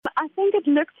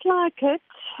looks like it.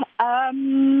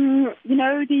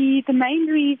 The main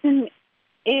reason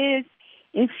is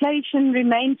inflation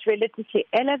remains relatively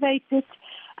elevated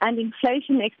and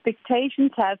inflation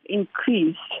expectations have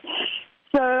increased.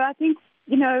 So I think,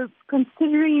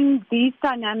 considering these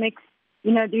dynamics,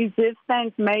 the Reserve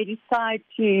Bank may decide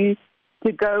to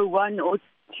go one or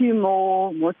two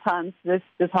more times this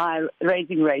high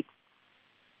raising rate.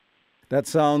 That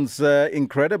sounds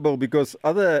incredible, because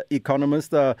other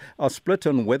economists are split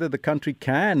on whether the country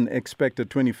can expect a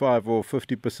 25 or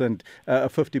 50%, a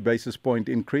 50 basis point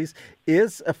increase.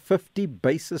 Is a 50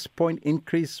 basis point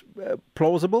increase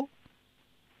plausible?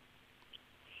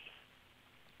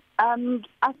 I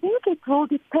think it will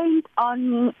depend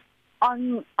on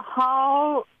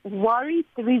how worried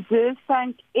the Reserve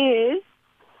Bank is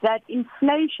that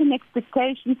inflation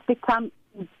expectations become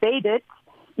embedded.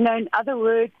 In other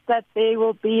words, that there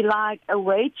will be like a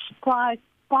wage price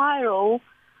spiral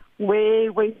where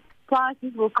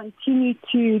prices will continue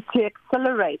to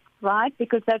accelerate, right?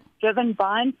 Because that's driven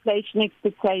by inflation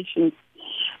expectations.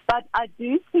 But I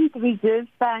do think the Reserve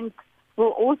Bank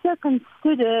will also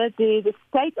consider the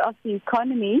state of the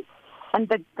economy, and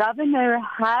the governor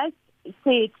has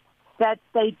said that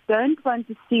they don't want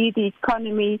to see the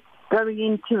economy going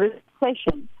into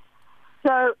recession.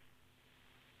 So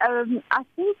I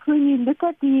think when you look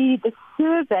at the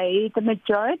survey, the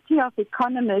majority of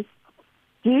economists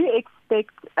do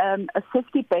expect a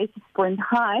 50 basis point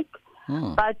hike.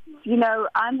 But,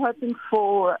 I'm hoping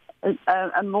for a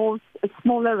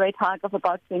smaller rate hike of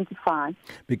about 25.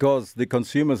 Because the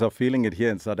consumers are feeling it here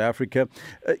in South Africa.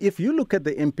 If you look at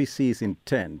the MPC's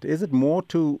intent, is it more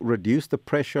to reduce the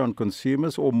pressure on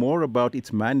consumers or more about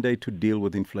its mandate to deal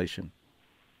with inflation?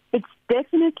 It's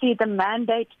definitely the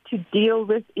mandate to deal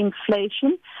with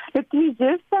inflation. Look, the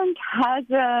Reserve Bank has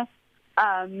the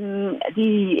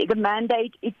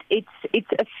mandate. It's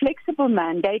a flexible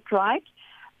mandate, right?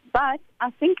 But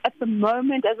I think at the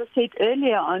moment, as I said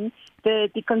earlier on, the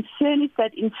concern is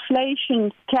that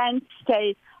inflation can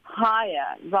stay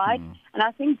higher, right? And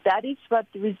I think that is what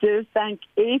the Reserve Bank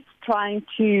is trying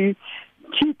to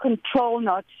control,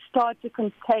 not start to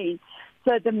contain.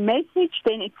 So the message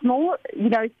then, it's more,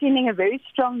 sending a very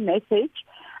strong message,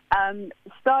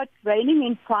 start reining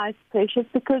in price pressures,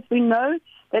 because we know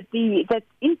that that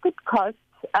input costs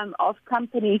of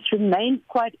companies remain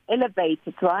quite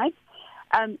elevated, right?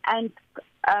 And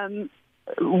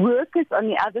workers on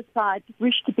the other side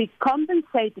wish to be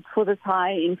compensated for this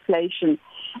high inflation.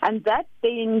 And that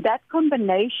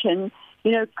combination,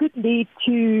 could lead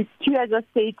to, as I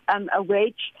said, a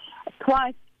wage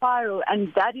price spiral.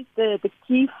 And that is the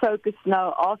key focus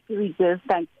now of the Reserve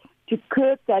Bank, to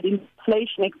curb that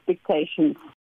inflation expectations.